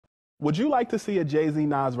Would you like to see a Jay-Z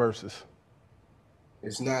Nas versus?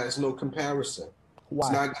 It's not. It's no comparison. It's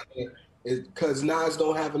Why? not because Nas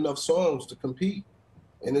don't have enough songs to compete,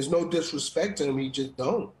 and there's no disrespect to him. He just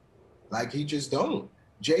don't. Like he just don't.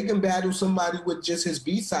 Jay can battle somebody with just his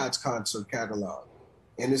B-sides concert catalog,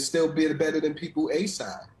 and it's still be better than people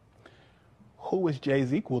A-side. Who is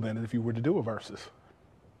Jay's equal then if you were to do a versus?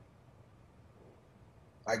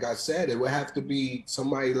 Like I said, it would have to be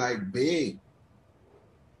somebody like Big.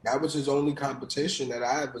 That was his only competition that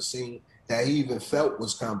I ever seen that he even felt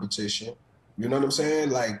was competition. You know what I'm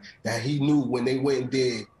saying? Like that he knew when they went and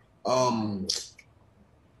did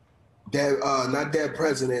not Dead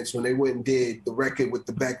Presidents, when they went and did the record with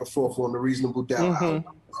the back and forth on the Reasonable Doubt album,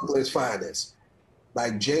 Brooklyn's Finest.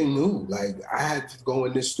 Like Jay knew, like I had to go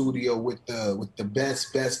in this studio with the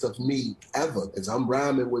best of me ever, because I'm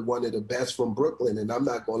rhyming with one of the best from Brooklyn, and I'm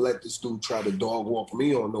not gonna let this dude try to dog walk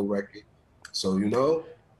me on no record. So you know,